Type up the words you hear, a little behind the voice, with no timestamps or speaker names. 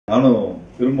நானும்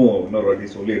திரும்பவும் இன்னொரு வாட்டி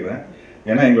சொல்லிடுறேன்.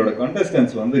 ஏன்னா எங்களோட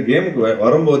கண்டஸ்டன்ஸ் வந்து கேமுக்கு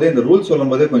வரும்போதே இந்த ரூல்ஸ்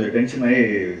சொல்லும் போதே கொஞ்சம் டென்ஷன் ஆகி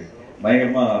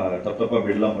பயங்கரமா தப்பா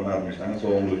பிட்லாம் பண்ண ஆரம்பிச்சிட்டாங்க. ஸோ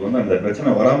உங்களுக்கு வந்து அந்த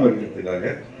பிரச்சனை வராமல் இருக்கிறதுக்காக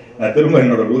நான் திரும்ப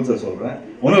என்னோட ரூல்ஸை சொல்றேன்.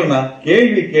 ஒன்றும் நான்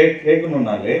கேள்வி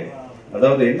கேட்கணும்னாலே,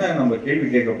 அதாவது என்ன நம்ம கேள்வி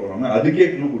கேட்க போறோம்னா அதுக்கே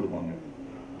க்ளூ கொடுப்பாங்க.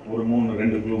 ஒரு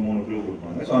 2 க்ளூ 3 க்ளூ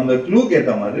கொடுப்பாங்க. ஸோ அந்த க்ளூக்கு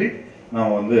ஏற்ற மாதிரி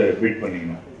நான் வந்து பிட்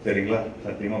பண்ணிக்கணும். சரிங்களா?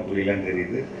 சத்தியமா புரியலன்னு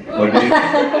தெரியுது,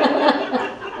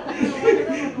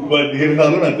 பட்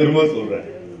இருந்தாலும் நான் திரும்ப சொல்றேன்.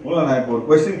 நான் இப்போ ஒரு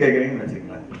கொஸ்டின் கேட்குறீங்கன்னு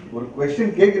வச்சுக்கலாம். ஒரு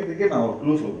கொஸ்டின் கேட்கறதுக்கே நான் ஒரு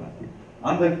க்ளூ சொல்றேன்.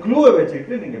 அந்த க்ளூவை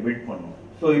வச்சுட்டு நீங்க பிட் பண்ணணும்.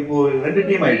 ஸோ இப்போ 2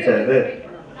 டீம் ஆயிடுச்சு. அது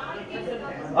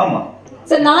ஆமா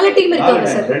சார், 4 டீம் இருக்காங்க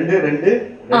சார்.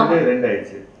 2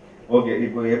 ஆயிடுச்சு. ஓகே,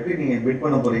 இப்போ எப்படி நீங்க பிட்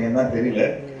பண்ண போறீங்கன்னு தான் தெரியல.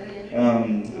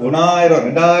 1000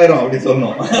 2000 அப்படி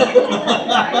சொல்லணும்.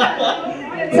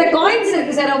 சார் காயின்ஸ்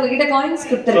இருக்கு சார், அவங்க கிட்ட காயின்ஸ்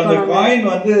கொடுத்துருக்காங்க. அந்த காயின்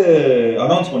வந்து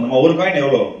அனௌன்ஸ் பண்ணுமா? ஒரு காயின்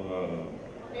எவ்வளவு?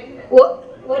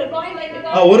 ஒரு காயின் 2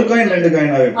 காயின். ஒரு காயின் 2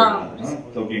 காயினாவே போடுங்க.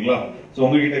 ஓகேங்களா? சோ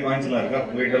உங்ககிட்ட காயின்ஸ் எல்லாம் இருக்கா?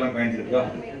 உங்ககிட்ட எல்லாம் காயின்ஸ் இருக்கா?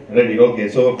 Ready. Okay,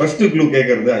 so first clue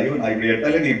கேக்குறது. ஐயோ, நான் இப்படி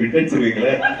எடுத்தாலே நீங்க பிட்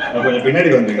அடிச்சிருவீங்களே, நான் கொஞ்சம் பின்னாடி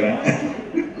வந்துக்கிறேன்.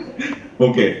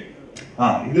 ஓகே,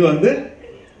 இது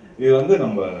வந்து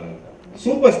நம்ம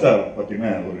சூப்பர் ஸ்டார்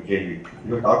பத்தின ஒரு கேள்வி.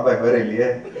 இது டாக் பேக் வேற இல்லையே.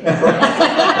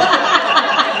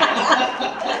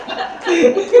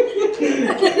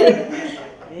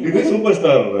 இது சூப்பர்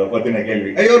ஸ்டார் பத்தின கேள்வி.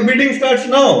 Your bidding starts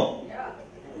now.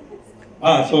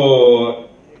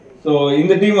 So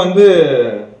இந்த டீம் வந்து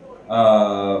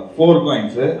 4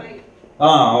 காயின்ஸ்.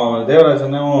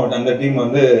 தேவராஜனும் அந்த டீம்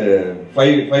வந்து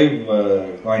 5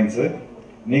 காயின்ஸ்.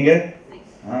 நீங்க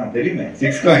தெரியுமே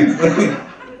 6 காயின்ஸ்.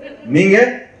 நீங்க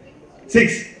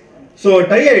 6. So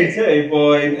டை ஆயிடுச்சு. இப்போ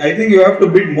I think you have to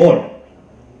bid more.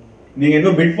 நீங்க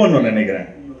இன்னும் பிட் பண்ணணும்னு நினைக்கிறேன்.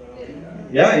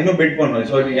 இன்னும் பிட் பண்ணணும்.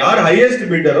 ஸோ யார் ஹையஸ்ட்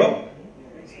பிட்டரோ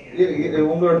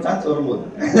உங்களோட சான்ஸ் வரும்போது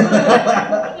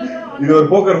இது ஒரு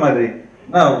போக்கர் மாதிரி.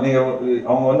 நீங்க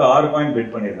அவங்க வந்து 6 பாயிண்ட்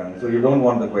பிட் பண்ணிருக்காங்க. So you don't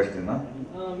want the question.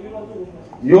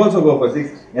 You also go for 6.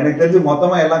 எனக்கு தெரிஞ்சு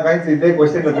மொத்தமா எல்லா காயின்ஸ் இதே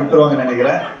கொஸ்டின்ல கொடுத்துருவாங்கன்னு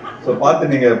நினைக்கிறேன். ஸோ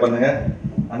பார்த்து நீங்க பண்ணுங்க.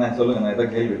 ஆனா சொல்லுங்க, நான்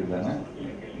ஏதாவது கேள்வி இருக்குதானே?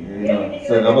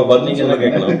 சார் அப்ப பதில் சொல்லுங்க.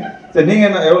 சரி, நீங்க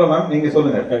என்ன எவ்வளவு மேம்? நீங்க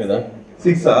சொல்லுங்க.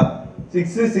 6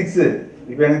 6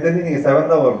 இப்போ எனக்கு தெரிஞ்சு நீங்க 7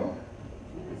 தான் வரணும்.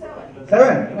 7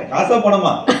 என்ன காசா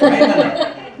பணமா?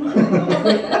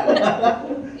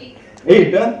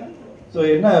 8. சோ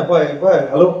என்ன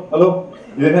ஹலோ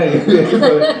இது என்ன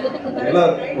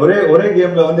எல்லாம் ஒரே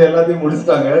கேம்ல வந்து எல்லாத்தையும்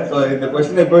முடிச்சிட்டாங்க. சோ இந்த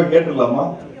क्वेश्चन இப்போ கேட்றலாமா?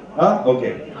 ஓகே,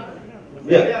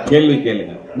 கேள்வி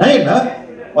கேளுங்க. 9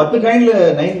 10 காயின்ல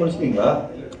 9 முடிச்சிட்டீங்களா?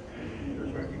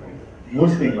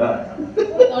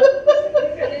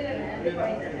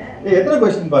 எத்தனை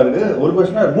क्वेश्चन பாருங்க? ஒரு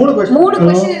क्वेश्चन 3 क्वेश्चन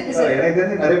இருக்கு சார். எனக்கு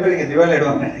தெரிஞ்சு நிறைய பேர் இங்க திவால்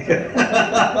ஆயிடுவாங்க.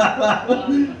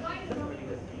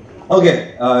 ஓகே,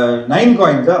 9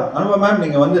 காயின்ஸா? அனுபவ மேம்,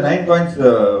 நீங்க வந்து 9 காயின்ஸ்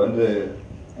வந்து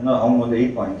என்ன, அவங்க வந்து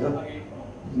 8 பாயிண்ட்ஸ்,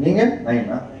 நீங்க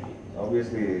 9.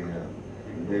 obviously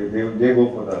they go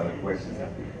for the question.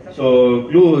 so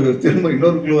clue திரும்ப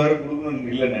இன்னொரு க்ளூ வேற கொடுக்கணும்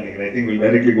இல்லன்னு நினைக்கிறேன். I think we'll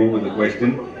directly go with the question.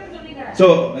 so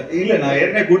இல்ல, நான்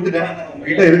ஏற்கனவே கொடுத்துட்டேன்.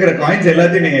 உங்ககிட்ட இருக்கிற காயின்ஸ்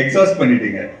எல்லாத்தையும் நீங்க எக்ஸாஸ்ட்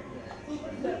பண்ணிட்டீங்க.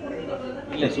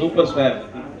 இல்ல, சூப்பர் ஸ்டார்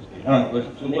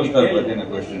பத்தின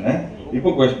கொஸ்டின். இப்போ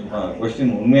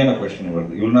கொஸ்டின் உண்மையான கொஸ்டின்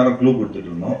வருது. இவ்வளவு நேரம் க்ளூ கொடுத்துட்டு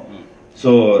இருந்தோம். ஸோ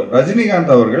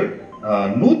ரஜினிகாந்த் அவர்கள்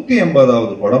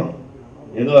 180வது படம்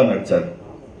எதுவா நடிச்சார்?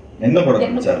 என்ன படம்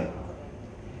நடிச்சார்?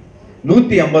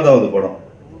 180வது படம்.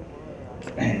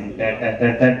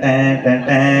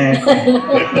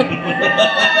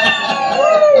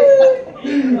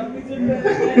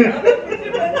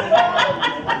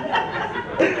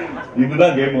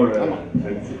 இதுதான் கேமோட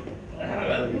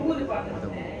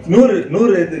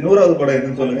 100வது படம்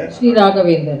எதுன்னு சொல்லுங்க. ஸ்ரீ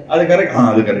ராகவேந்தர். அது கரெக்ட்.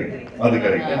 அது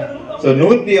கரெக்ட். சோ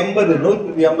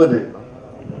 150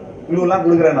 க்ளூலாம்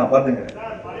குடுக்குறேன் நான், பாத்துங்க.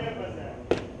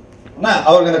 அண்ணா,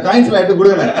 அவருக்கு அந்த காயின்ஸ்ல எடுத்து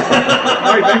கொடுங்க.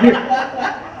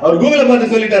 அவர் கூகுள்ல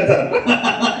பார்த்து சொல்லிட்டார் சார்.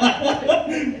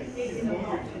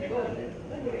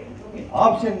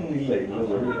 ஆப்ஷன் இல்ல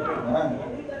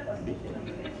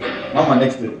ஆமா.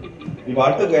 நெக்ஸ்ட் இப்போ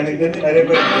அடுத்து எனக்கு தெரிஞ்சு நிறைய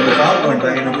பேர் சால்வ்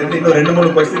பண்ணிட்டாங்க. எனக்கு தெரிஞ்சு இன்னும் 2-3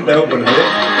 क्वेश्चन தேவைப்படுது.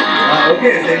 ஓகே,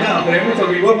 சரினா அப்புறம் எப்படி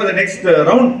சொல்றீங்க? go for the next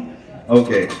round.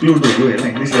 Okay, clue to you என்ன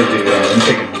இங்கிலீஷ்ல இருக்கு? 1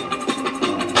 செகண்ட்.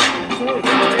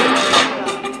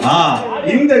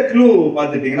 இந்த க்ளூ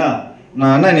பாத்துட்டீங்கன்னா,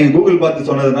 நான் அண்ணா நீங்க கூகுள் பார்த்து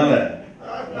சொன்னதுனால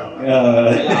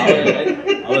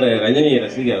அவர் ரஜினி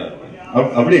ரசிகர்.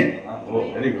 அப்படி? ஓ,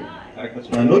 வெரி குட். கரெக்ட்டா.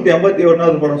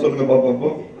 151வது படம் சொல்லுங்க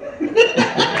பாப்போம்.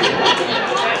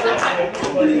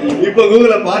 இப்போ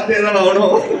கூகுள்ல பார்த்தே தான்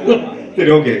ஆகணும்.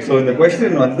 சரி, ஓகே. சோ இந்த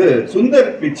क्वेश्चन வந்து சுந்தர்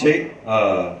பிச்சை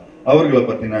அவர்களை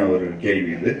பத்தின ஒரு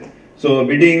கேள்வி இது. So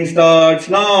bidding starts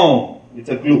now. It's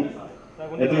a clue.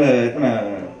 எத்தனை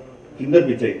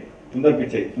சுந்தர்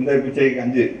பிச்சை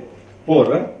 5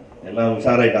 4 எல்லாம்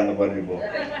உஷாராயிட்டாங்க பாருங்க இப்போ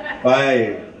 5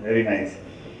 வெரி நைஸ்.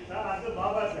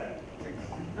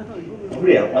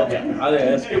 அப்படியா அது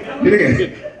இருங்க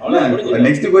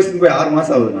நெக்ஸ்ட் क्वेश्चन போய் 6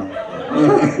 மாசம் ஆகுதுண்ணா.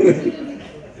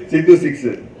 சித்து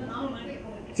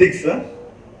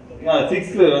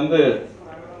 6 வந்து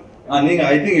நீங்க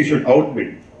I think you should outbid.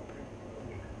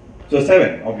 So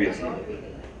 7 obviously.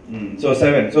 So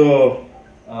 7. So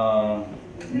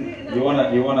you wanna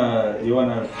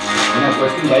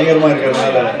question பயங்கரமா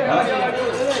இருக்கிறதுனால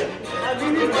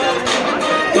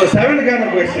so 7 kind of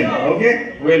question. Okay,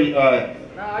 we'll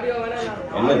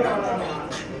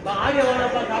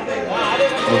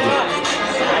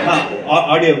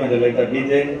audio கொஞ்சம் லைட்டா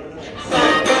DJ.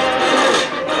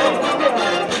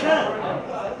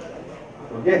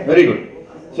 Okay, very good.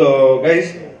 So guys,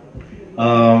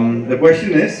 the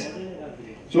question is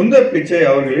Sundar Pichai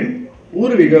அவர்களின்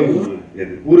பூர்வீகம்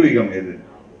எது?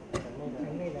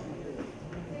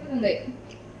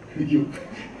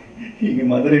 இங்க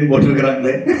மதுரைன்னு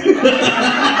போட்டிருக்கிறாங்களே.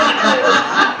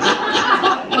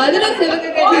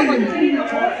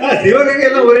 சிவகங்கை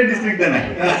எல்லாம் ஒரே டிஸ்ட்ரிக்ட் தானே,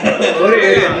 ஒரே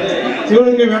ஏரியா.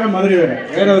 சிவகங்கை வேற மதுரை வேற,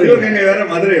 சிவகங்கை வேற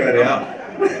மதுரை வேறயா?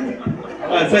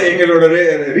 சார் எங்களோட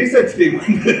ரீசர்ச் டீம்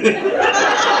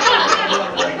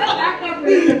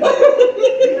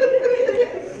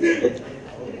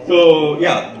ஸோ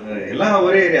யா எல்லாம்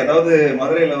ஒரே ஏரியா. அதாவது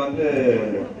மதுரையில வந்து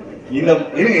இந்த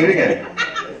இருங்க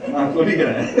நான்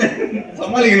சொல்லிக்கிறேன்,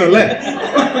 சமாளிக்கணும்ல.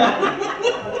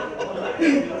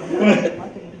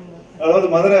 அதாவது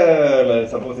மதுரையில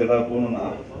சப்போஸ் ஏதாவது போகணும்னா,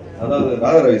 அதாவது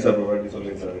ராதாரவி சார் பாட்டி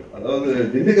சொல்லியிருக்காரு, அதாவது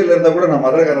திண்டுக்கல்ல இருந்தா கூட நான்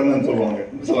மதுரைக்காரன்னு சொல்லுவாங்க.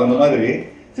 ஸோ அந்த மாதிரி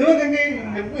சிவகங்கை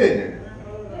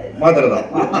மதுரை தான்.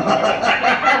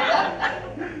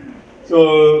 ஸோ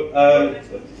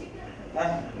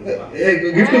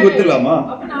gift கொடுத்துடலாமா?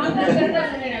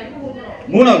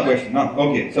 3வது क्वेश्चन.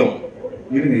 ஓகே சோ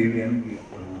இருங்க இது எனக்கு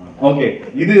ஓகே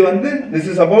இது வந்து this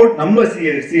is about நம்ம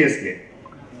CSK.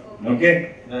 ஓகே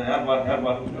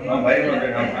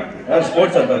யார்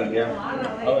ஸ்போர்ட்ஸ் அத்தாரிட்டியா?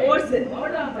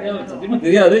 சத்தியமா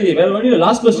தெரியாது. வேற வழி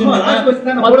லாஸ்ட் क्वेश्चन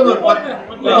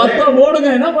போடுங்க,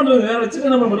 என்ன பண்றது, வேற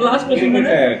வச்சுட்டு நம்ம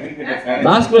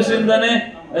லாஸ்ட் क्वेश्चन தானே,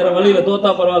 வேற வழியில தோத்தா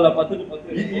பரவாயில்ல. 10க்கு 10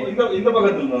 இந்த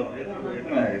பக்கத்துல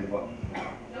இதுப்பா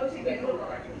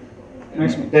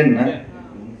 10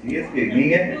 CSK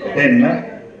நீங்க 10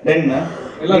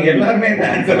 எல்லாரும் இந்த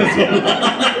ஆன்சர் சொல்லலாம்.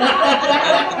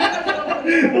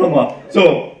 ஆமா சோ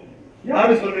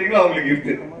யாரு சொல்றீங்களோ அவங்களுக்கு gift.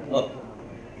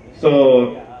 சோ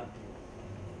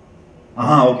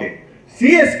ஓகே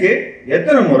CSK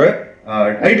எத்தனை முறை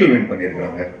டைட்டில் வின்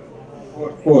பண்ணிருக்காங்க?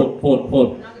 4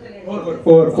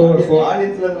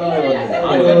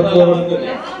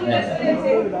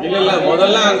 இல்ல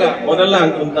முதல்ல அங்க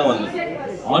தான் வந்து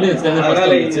ஆடியன்ஸ்.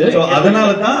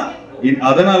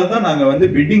 அதனால தான் நாங்க வந்து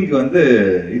பிட்டிங்க்கு வந்து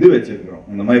இது வச்சிருக்கோம்.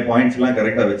 இந்த மாதிரி பாயிண்ட்ஸ் எல்லாம்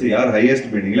கரெக்டா வச்சு யார் ஹையஸ்ட்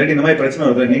பிட்டிங், இல்லாட்டி இந்த மாதிரி பிரச்சனை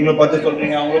வருது. நீங்களும் பார்த்து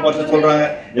சொல்றீங்க, அவங்களும் பார்த்து சொல்றாங்க,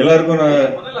 எல்லாருக்கும்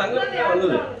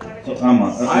ஆமா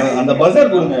அந்த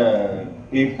பஸர் கொடுங்க.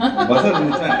 பஸர்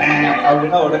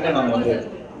அப்படின்னா உடனே நம்ம வந்து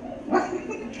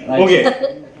ஓகே.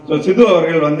 ஸோ சித்து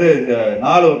அவர்கள் வந்து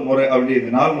 4 முறை அப்படி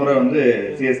 4 முறை வந்து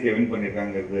CSK வின்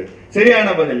பண்ணிருக்காங்கிறது சரியான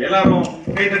பதில். எல்லாரும்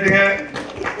கை தட்டுங்க.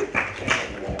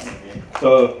 ஸோ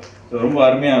ரொம்ப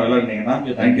அருமையா விளையாடுனீங்கன்னா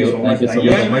தேங்க்யூ ஸோ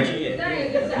மச்.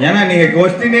 ஏன்னா நீங்க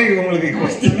கொஸ்டின்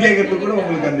கேட்கறது கூட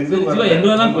உங்களுக்கு அந்த இது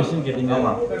எங்கதான் क्वेश्चन கேட்டீங்க.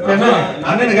 ஆமா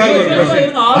அண்ணனுக்காக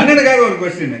ஒரு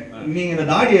क्वेश्चन. நீங்க இந்த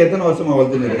தாடியை எத்தனை வருஷமா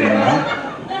வளர்த்துட்டு இருக்கீங்க?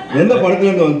 எந்த படத்துல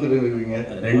இருந்து வளர்த்துட்டு இருக்கீங்க?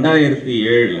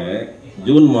 2007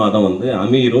 ஜூன் மாதம் வந்து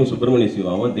அமீரும் சுப்பிரமணிய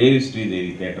சிவாவும் தேவி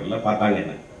ஸ்ரீதேவி தியேட்டர்ல பார்த்தாங்க.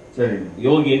 என்ன சரி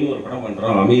யோகின்னு ஒரு படம்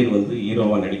பண்றோம், அமீர் வந்து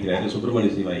ஹீரோவா நடிக்கிறாரு,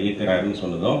 சுப்பிரமணிய சிவா இயக்குறாருன்னு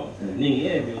சொன்னதும் நீங்க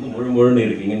ஏன் இப்படி வந்து முழுன்னு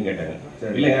இருக்கீங்கன்னு கேட்டாங்க.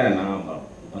 இல்லைங்க நான்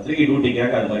பத்திரிகை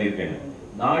டியூட்டிக்காக அது மாதிரி இருக்கேன்,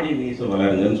 தாடி மீச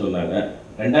வளருங்கன்னு சொன்னாங்க.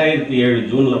 2007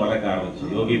 ஜூன்ல வளர்க்க ஆரம்பிச்சு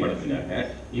யோகி படத்துக்காக.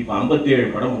 இப்ப 57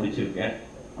 படம் முடிச்சிருக்கேன்.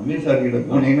 அமீர் சார் கிட்ட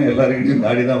போனீங்கன்னா எல்லாருக்கிட்டையும்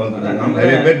தாடி தான் வளர்த்துட்டாங்க.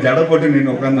 நிறைய பேர் ஜட போட்டு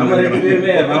நின்று உட்காந்து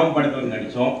ராம் படத்துல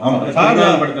நடிச்சோம்.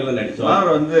 படத்துல நடிச்சோம். சார்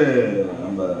வந்து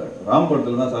நம்ம ராம்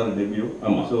படத்துல தான் சார் டெபியூ.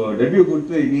 ஸோ டெபியூ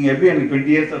கொடுத்து நீங்க எப்படி எனக்கு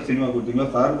 20 years ஆஃப் சினிமா கொடுத்தீங்களோ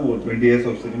சாருக்கு ஒரு 20 years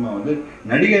ஆஃப் சினிமா வந்து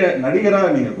நடிகரா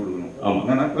நீங்க கொடுக்கணும். ஆமா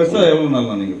பெருசா எவ்வளவு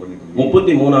நாள் நீங்க பண்ணிருக்கீங்க?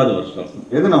 33வது வருஷம்.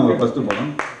 எது நம்ம ஃபர்ஸ்ட்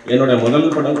படம்? என்னோட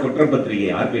முதல் படம் குற்றப்பத்திரிகை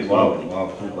RP.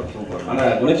 சூப்பர். ஆனா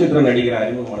குணச்சித்திர நடிகர்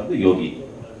அறிமுகமானது யோகி.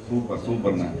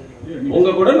 சூப்பர்ண்ணா. உங்க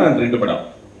கூட நான் 2 படம்.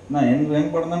 நான் எங்க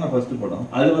படம் தான் ஃபர்ஸ்ட் படம்.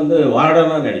 அது வந்து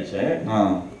வார்டனா நடிச்சேன்.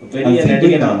 பெரிய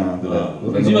நடிகர் அதுல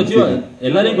ஜீவா ஜீவா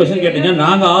எல்லாரையும் क्वेश्चन கேட்டீங்க.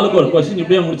 நாங்க ஆளுக்கு ஒரு क्वेश्चन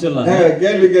இப்படியே முடிச்சிடலாம்.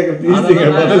 கேள்வி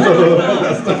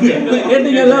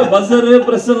கேட்டீங்கல்ல பஸ்ஸர்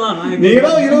பிரஸ் எல்லாம் நீங்க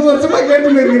 20 வருஷமா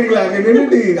கேட்டுட்டு இருக்கீங்களா? அங்க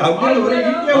நின்னுட்டு அப்படியே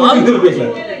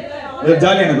ஒரு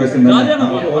ஜாலியான क्वेश्चन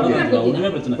ஒண்ணுமே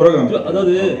பிரச்சனை.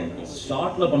 அதாவது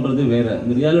ஷார்ட்ல பண்றது வேற,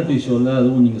 இந்த ரியாலிட்டி ஷோல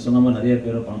அதுவும் நீங்க சொன்ன மாதிரி நிறைய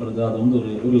பேர் பண்றது அது வந்து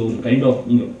ஒரு ஒரு கைண்ட் ஆஃப்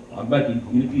நீங்க அபேக்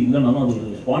இருக்கு இல்லைனாலும் அது ஒரு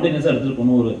ஸ்பான்டேனியஸா எடுத்துட்டு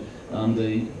போகணும். ஒரு அந்த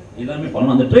எல்லாமே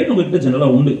பண்ணணும். அந்த ட்ரெயின் உங்ககிட்ட ஜெனரலா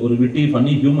உண்டு, ஒரு விட்டி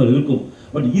ஃபன்னி ஹியூமர் இருக்கும்.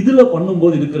 பட் இதுல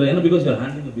பண்ணும்போது இருக்கிற ஏன்னா because you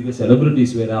handing because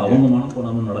celebrities வேற, அவங்க மனம்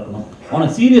போனாலும் நடக்கணும். ஆனா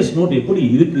சீரியஸ் நோட் எப்படி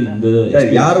இருக்கு இந்த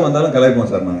யாரும் வந்தாலும்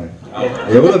கலாய்ப்போம் சார். நாங்க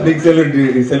எவ்வளவு பிக்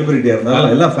செலிபிரிட்டியா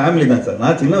இருந்தாலும் எல்லாம் ஃபேமிலி தான் சார்.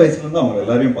 நான் சின்ன வயசுல இருந்து அவங்க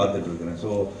எல்லாரையும் பார்த்துட்டு இருக்கிறேன். ஸோ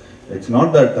இட்ஸ்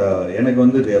நாட் தட் எனக்கு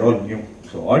வந்து தேர் ஆல் நியூ.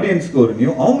 ஸோ ஆடியன்ஸ்க்கு ஒரு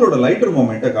நியூ, அவங்களோட லைட்டர்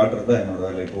மூமெண்ட்டை காட்டுறது தான் என்னோட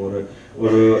வேலை. இப்போ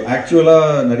ஒரு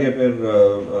ஆக்சுவலாக நிறைய பேர்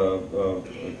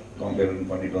கம்பேர்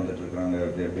பண்ணிட்டு வந்துட்டு இருக்காங்க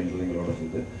அப்படின்றதுங்களோட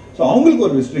இது. ஸோ அவங்களுக்கு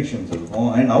ஒரு ரெஸ்ட்ரிக்ஷன்ஸ் இருக்கும்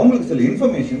அண்ட் அவங்களுக்கு சில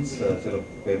இன்ஃபர்மேஷன்ஸ் சில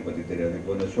பேர் பற்றி தெரியாது.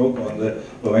 இப்போ இந்த ஷோக்கு வந்து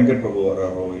இப்போ வெங்கட் பிரபு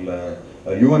வராரோ இல்லை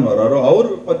யுவன் வராரோ அவர்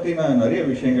பற்றின நிறைய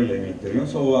விஷயங்கள் எங்களுக்கு தெரியும்.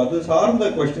 ஸோ அது சார்ந்த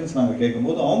கொஸ்டின்ஸ் நாங்கள்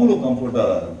கேட்கும்போது அவங்களும்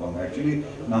கம்ஃபர்ட்டாக இருப்பாங்க. ஆக்சுவலி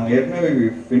நாங்கள் ஏற்கனவே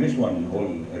ஃபினிஷ் ஒன்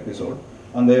ஹோல் எபிசோட்.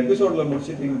 அந்த எபிசோடில்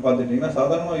முடிச்சுட்டு பார்த்துட்டிங்கன்னா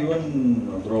சாதாரணமாக யுவன்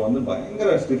ப்ரோ வந்து பயங்கர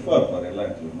ஸ்டிஃபாக இருப்பார் எல்லா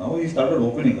இடத்துலையும். Now he started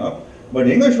opening up. But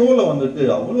எங்கள் ஷோவில் வந்துட்டு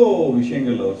அவ்வளோ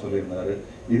விஷயங்கள் அவர் சொல்லியிருந்தாரு.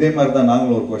 இதே மாதிரி தான்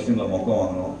நாங்களும் ஒரு கொஸ்டினில் மொக்கம்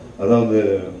வாங்கினோம். அதாவது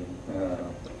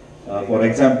ஃபார்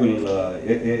எக்ஸாம்பிள்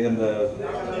அந்த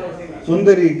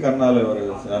சுந்தரி கர்ணால ஒரு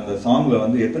அந்த சாங்கில்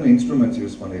வந்து எத்தனை இன்ஸ்ட்ருமெண்ட்ஸ்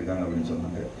யூஸ் பண்ணியிருக்காங்க அப்படின்னு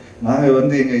சொன்னாங்க. நாங்கள்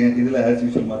வந்து எங்கள் இதில் ஆஸ்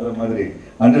யூஷுவல் மாதிரி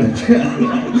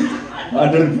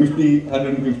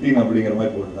 115 அப்படிங்கிற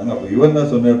மாதிரி போட்டுருந்தாங்க. அப்போ இவன்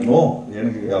தான் சொன்னோம்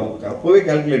எனக்கு அப்போவே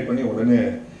கால்குலேட் பண்ணி உடனே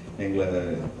எங்களை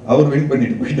அவர் வின்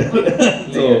பண்ணிட்டு போயிட்டாரு.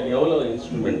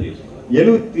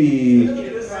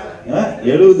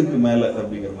 70க்கு மேல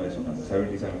அப்படிங்கிற மாதிரி சொன்னாங்க.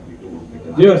 72.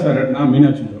 ஜீவா சார், நான்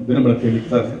மீனாட்சி தினமல கேள்வி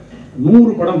சார்.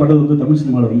 100 படம் பண்றது வந்து தமிழ்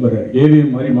சினிமாவில் ரொம்ப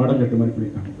ஏவிஎம் மாதிரி மாடல் கட்டு மாதிரி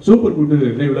பிடிக்காங்க. சூப்பர் கூட்டு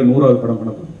விரைவில் 100வது படம்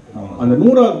பண்ண போகிறோம். அந்த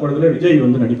 100வது படத்துல விஜய்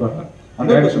வந்து நடிப்பாங்க.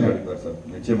 100% நடிப்பார் சார்,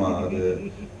 நிச்சயமா. அது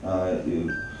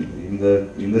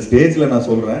இந்த ஸ்டேஜ்ல நான்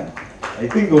சொல்றேன், ஐ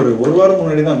திங்க் ஒரு வாரம்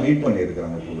முன்னாடி தான் மீட்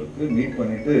பண்ணியிருக்காங்க. மீட்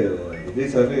பண்ணிட்டு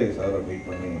விஜய் சாரை மீட்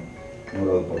பண்ணி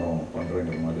 100வது படம்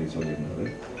பண்றேங்கிற மாதிரி சொல்லியிருந்தாரு.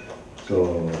 ஸோ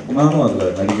நானும்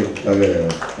அதில் நடிக்கிறதுக்காக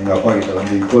எங்கள் அப்பா கிட்ட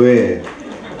வந்து இப்போவே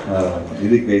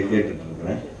இது கேட்டுட்டு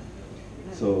இருக்கிறேன்.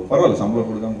 ஸோ பரவாயில்ல, சம்பளம்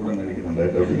கொடுக்காம கூட நடிக்கிறேன்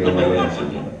அப்படிங்கிற மாதிரி தான்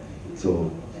சொல்லுவேன். ஸோ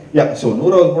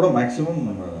 100வது படம் மேக்ஸிமம்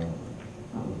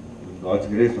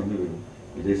காட்ஸ் கிரேஸ் வந்து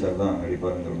விஜய் சார் தான்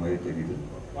நடிப்பாருங்கிற மாதிரி தெரியுது.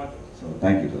 So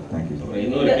thank you sir, thank you sir.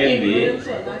 இன்னொரு கேள்வி,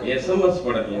 எஸ்எம்எஸ்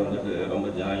படத்தில் வந்துட்டு ரொம்ப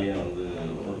ஜாலியாக வந்து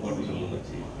ஒரு போட்டி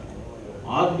சொல்லுச்சு.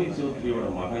 ஆர்பி சௌத்ரியோட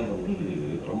மகன் வந்து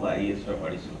ரொம்ப ஹையஸ்டாக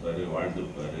படிச்சிருப்பாரு,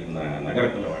 வாழ்ந்துருப்பாரு,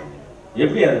 நகரத்தில் வாழ்ந்து.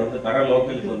 எப்படி அது வந்து தர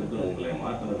லோக்கலுக்கு வந்துட்டு உங்களை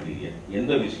மாற்றினது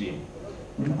எந்த விஷயம்?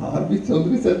 ஆர்பி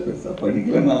சௌத்ரி சார் பெருசாக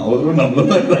படிக்கலன்னா அவரும் நம்மள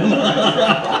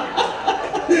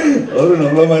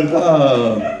மாதிரி தான்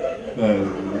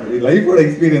லைஃபோட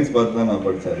எக்ஸ்பீரியன்ஸ் பார்த்து தான் நான்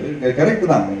படித்தாரு. கரெக்டு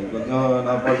தான். கொஞ்சம்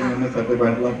நான் பார்த்தீங்கன்னா சட்டை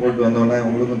பேண்ட்லாம் போட்டு வந்தோடனே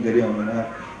உங்களுக்கும் தெரியும் அப்படின்னா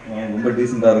ரொம்ப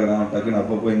டீசெண்டாக இருக்கிறான், டக்குன்னு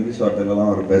அப்பப்போ இங்கிலீஷ்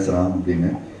வார்த்தையிலலாம் அவர் பேசுகிறான் அப்படின்னு.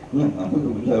 இல்லை நமக்கு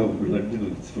உள்ள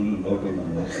ஃபுல் லோக்கல்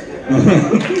தான்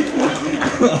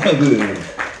அது.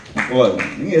 ஓ,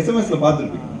 நீங்கள் எஸ்எம்எஸ்ல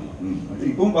பார்த்துருப்பீங்க,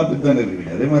 இப்பவும் பார்த்துட்டு தானே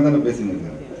இருக்கீங்க, அதே மாதிரி தானே பேசின்னு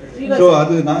இருக்காங்க. ஸோ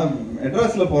அது நான்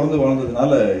மெட்ராஸில் பிறந்து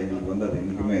வளர்ந்ததுனால எங்களுக்கு வந்து அது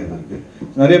என்றைக்குமே இது இருக்குது.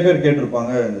 நிறைய பேர்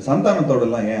கேட்டிருப்பாங்க இந்த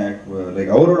சந்தானத்தோடலாம் ஏன்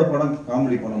லைக் அவரோட படம்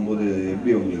காமெடி பண்ணும்போது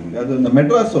எப்படி உங்களுக்கு அது இந்த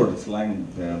மெட்ராஸோட ஸ்லாங்,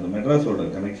 அந்த மெட்ராஸோட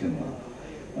கனெக்ஷன் தான்.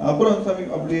 அப்புறம்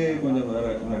அப்படியே கொஞ்சம் வேற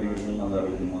நடிகர்கள்லாம் வேற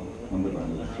விதமாக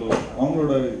வந்துடுறாங்க. ஸோ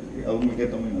அவங்களுக்கு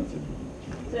ஏற்ற மாதிரி நான் சொல்லுவேன்.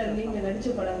 சார், நீங்க நடிச்ச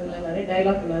படங்கள்ல நிறைய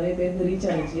டைலாக் நிறைய பேருக்கு ரீச்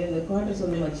ஆனிச்சு. அந்த குவார்டர்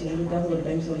சொல்லுமாச்சு, இதுக்காக ஒரு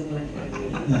டைம் சொல்லுங்களேன்.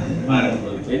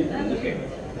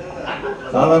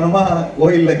 சாதாரணமா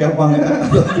கோயில்ல கேட்பாங்க,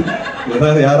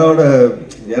 ஏதாவது யாரோட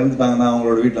இறந்துட்டாங்கன்னா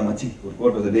அவங்களோட வீட்டுல மச்சி ஒரு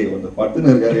கோட்டை டே ஒரு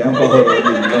பட்டுன்னு இருக்காரு, ஏன்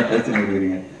பேசின்னு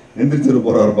இருக்கிறீங்க, எந்திரிச்சிரு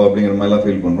போறாருப்பா அப்படிங்கிற மாதிரி எல்லாம்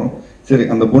ஃபீல் பண்றோம். சரி,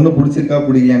 அந்த பொண்ணு பிடிச்சிருக்கா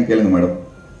பிடிக்கலையான்னு கேளுங்க மேடம்.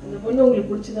 அந்த பொண்ணு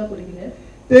உங்களுக்கு பிடிச்சதா பிடிக்கல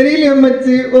தெரியல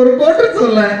மச்சி, ஒரு கோட்டை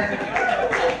சொல்ல.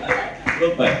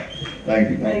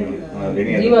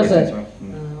 ஜீவா சார்,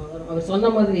 அவர் சொன்ன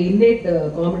மாதிரி இன்னேட்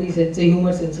காமெடி சென்ஸ்,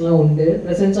 ஹியூமர் சென்ஸ்லாம் உண்டு,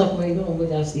 பிரசன்ஸ் ஆஃப் மைண்டும் ரொம்ப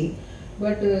ஜாஸ்தி.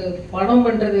 பட் படம்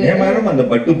பண்றது மேடம் அந்த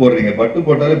பட்டு போடுறீங்க, பட்டு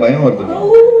போட்டாலே பயம் வருது.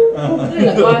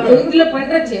 இதுல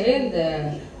பண்றச்சே இந்த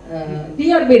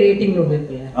டிஆர்பி ரேட்டிங் ஒன்று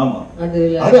இருக்குல்ல, ஆமா, அது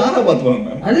ஆனா பாத்துவாங்க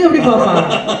மேம். அது எப்படி பாப்பாங்க,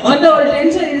 அந்த ஒரு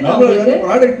டென்ஷன் இருக்கு அவங்களுக்கு.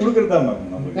 ப்ராடக்ட் கொடுக்கறதா மேம்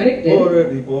நமக்கு. கரெக்ட்.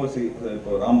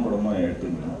 இப்போ ராம் படமா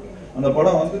எடுத்துக்கணும். அந்த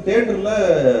படம் வந்து தியேட்டர்ல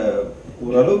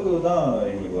ஓரளவுக்கு தான்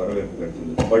எங்களுக்கு வரவேற்பு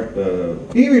கிடைச்சது. பட்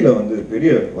டிவியில் வந்து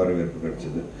பெரிய வரவேற்பு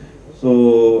கிடைச்சது. ஸோ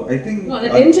ஐ திங்க்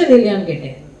டென்ஷன் இல்லையான்னு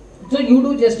கேட்டேன். So you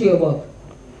two just your work.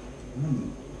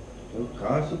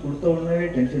 காசு கொடுத்த உடனே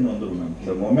டென்ஷன் வந்துடும் மேம்.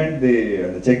 இந்த மொமெண்ட்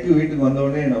அந்த செக் வீட்டுக்கு வந்த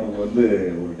உடனே நமக்கு வந்து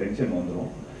ஒரு டென்ஷன் வந்துடும்.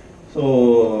 ஸோ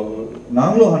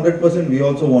நாங்களும் 100% we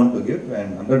also want to give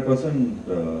and 100%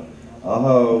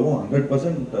 ஆஹாவும்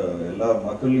 100% எல்லா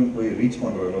மக்களையும் போய் ரீச்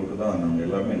பண்ணுற அளவுக்கு தான் நாங்கள்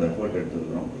எல்லாருமே இந்த எஃபர்ட்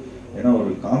எடுத்துருக்கிறோம். ஏன்னா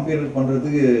ஒரு காம்பேர்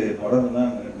பண்ணுறதுக்கு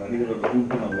படம்லாம் நடிகர்களை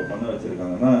கூப்பிட்டு நம்ம பண்ண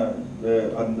வச்சுருக்காங்கன்னா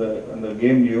அந்த அந்த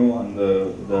கேம்லேயும் அந்த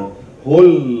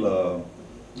whole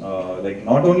like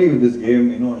not only with this game,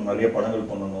 you know, நிறைய படங்கள்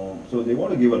பண்ணணும். So they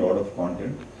want to give a lot of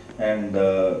content and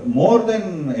more than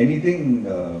anything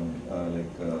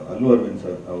like Allu Arvind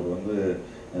sir அவர் வந்து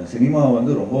சினிமா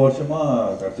வந்து ரொம்ப வருஷமா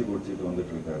கட்சி குடிச்சிட்டு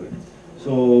வந்துட்டு இருக்காரு.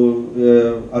 ஸோ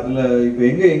அதில் இப்போ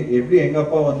எப்படி எங்கள்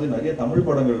அப்பா வந்து நிறைய தமிழ்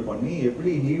படங்கள் பண்ணி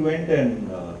எப்படி he went and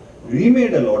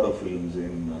remade a lot of films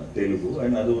in Telugu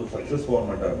and அது ஒரு சக்ஸஸ்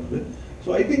ஃபார்மேட்டாக இருந்தது. ஸோ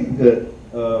ஐ திங்க்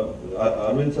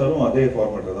அரவிந்த் சாரும் அதே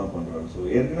ஃபார்மேட்டை தான் பண்ணுறாரு. ஸோ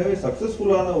ஏற்கனவே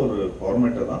சக்ஸஸ்ஃபுல்லான ஒரு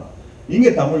ஃபார்மேட்டை தான்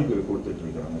இங்கே தமிழுக்கு கொடுத்துட்டு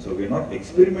இருக்காங்க. So we are not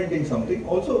experimenting something.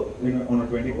 Also on a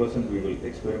 20% we will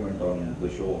experiment on the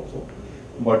show also.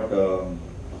 But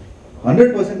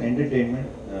 100% entertainment.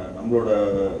 நம்மளோட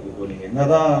இப்போ நீங்கள்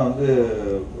என்னதான் வந்து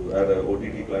வேறு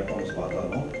ஓடிடி பிளாட்ஃபார்ம்ஸ்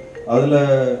பார்த்தாலும் அதில்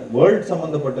வேர்ல்ட்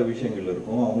சம்மந்தப்பட்ட விஷயங்கள்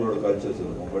இருக்கும், அவங்களோட கல்ச்சர்ஸ்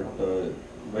இருக்கும். But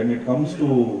when it comes to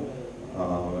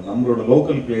நம்மளோட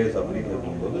லோக்கல் பிளேயர்ஸ் அப்படின்னு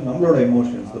இருக்கும்போது நம்மளோட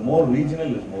emotions the more regional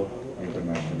is more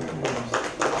international.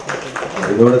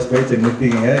 இதோட ஸ்பேஸ்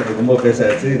நிறுத்திங்க, ரொம்ப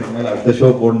பேசாச்சு, இதுக்கு மேலே அடுத்த ஷோ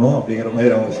போடணும் அப்படிங்கிற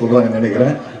மாதிரி அவங்க சொல்கிறாங்கன்னு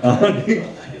நினைக்கிறேன்.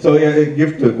 ஸோ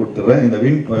கிஃப்ட் கொடுத்துட்றேன். இந்த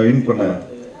வின் பண்ண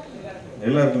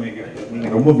எல்லாருக்குமே கிஃப்ட். நீங்க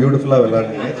ரொம்ப பியூட்டிஃபுல்லா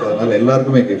விளையாடுறீங்க. ஸோ அதனால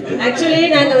எல்லாருக்குமே கிஃப்ட். ஆக்சுவலி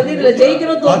நாங்க வந்து இதுல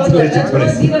ஜெயிக்கிறோம்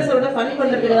தோக்கணும் ஜீவா சரோட ஃபன்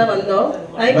பண்றதுக்கு தான் வந்தோம்.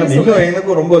 இன்னும்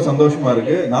எனக்கும் ரொம்ப சந்தோஷமா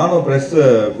இருக்கு. நானும் பிரஸ்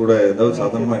கூட ஏதாவது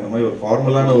சாதாரணமா இந்த மாதிரி ஒரு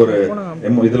ஃபார்மலான ஒரு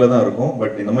இதுல தான் இருக்கும்.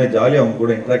 பட் இந்த மாதிரி ஜாலியா அவங்க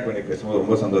கூட இன்டராக்ட் பண்ணி பேசும்போது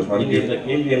ரொம்ப சந்தோஷமா இருக்கு. இந்த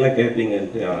கேள்வி எல்லாம்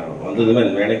கேட்பீங்கன்ட்டு வந்ததுமே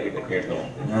மேடை கிட்ட கேட்டோம்.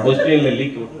 கொஸ்டின்ல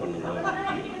லீக் அவுட் பண்ணுங்க.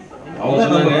 அவங்க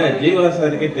சொன்னாங்க ஜீவா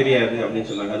சாருக்கே தெரியாது அப்படின்னு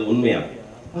சொன்னாங்க. அது உண்மையா?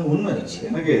 உண்மை,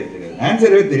 எனக்கு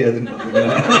ஆன்சரே தெரியாதுன்னு.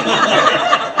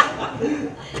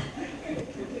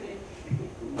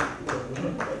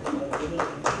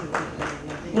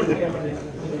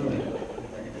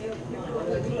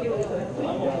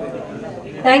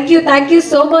 Thank you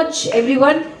so much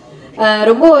everyone.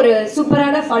 ரொம்ப ஒரு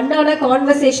சூப்பரான ஃபன்னான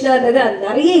கான்வர்சேஷனாக இருந்தது. அது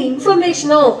நிறைய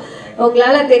இன்ஃபர்மேஷனும்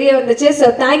உங்களால் தெரிய வந்துச்சு. So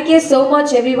thank you so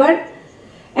much everyone.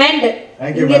 And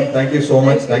thank you ma'am, thank you so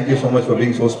much for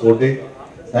being so sportive.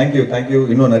 Thank you.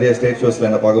 இன்னும் நிறைய ஸ்டேட் ஷோஸ்ல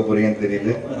என்ன பார்க்க போறீங்கன்னு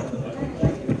தெரியுது.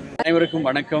 அனைவருக்கும்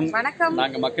வணக்கம்.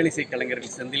 நாங்க மக்கள் இசை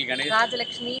கலைஞர்கள் செந்தில் கணேஷ்,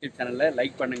 ராஜலட்சுமி. சேனலை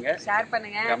லைக் பண்ணுங்க, ஷேர்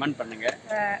பண்ணுங்க, கமெண்ட் பண்ணுங்க,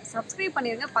 சப்ஸ்கிரைப்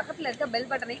பண்ணிருங்க, பக்கத்துல இருக்க பெல்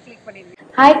பட்டனை கிளிக் பண்ணிருங்க.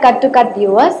 Hi cut to cut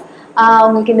viewers,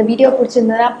 உங்களுக்கு இந்த வீடியோ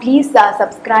பிடிச்சிருந்தா please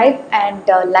subscribe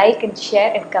and like and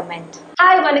share and comment.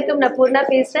 Hi வணக்கம், நான் பூர்ணா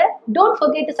பேசுறேன். Don't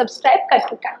forget to subscribe Cut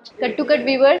to Cut. Cut to Cut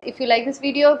viewers, if you like this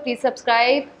video, please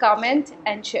subscribe, comment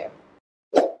and share.